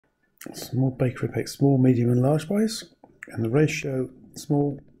Small bakery bakes small, medium and large pies, and the ratio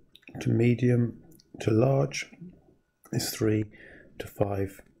small to medium to large is 3 to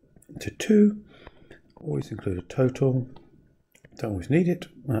 5 to 2. Always include a total. Don't always need it.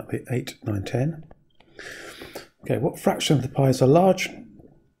 That'll be 8, 9, 10. Okay, what fraction of the pies are large?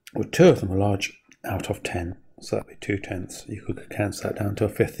 Well, 2 of them are large out of 10. So that'd be 2/10. You could cancel that down to a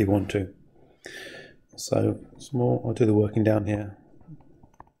fifth if you want to. So small, I'll do the working down here.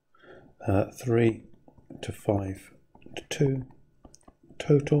 3 to 5 to 2.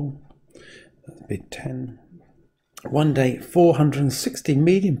 Total, that'd be 10. One day, 460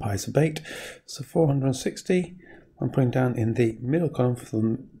 medium pies are baked. So 460, I'm putting down in the middle column for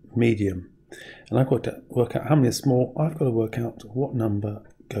the medium. And I've got to work out how many are small. I've got to work out what number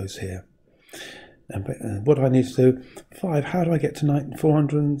goes here. And what do I need to do? 5. How do I get to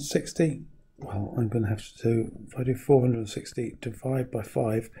 460? Well, I'm going to have to do, if I do 460 divided by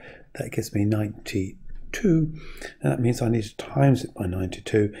 5, that gives me 92. And that means I need to times it by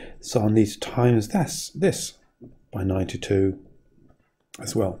 92. So I'll need to times this by 92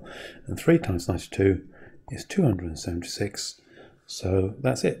 as well. And 3 times 92 is 276. So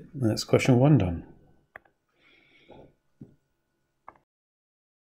that's it. That's question 1 done.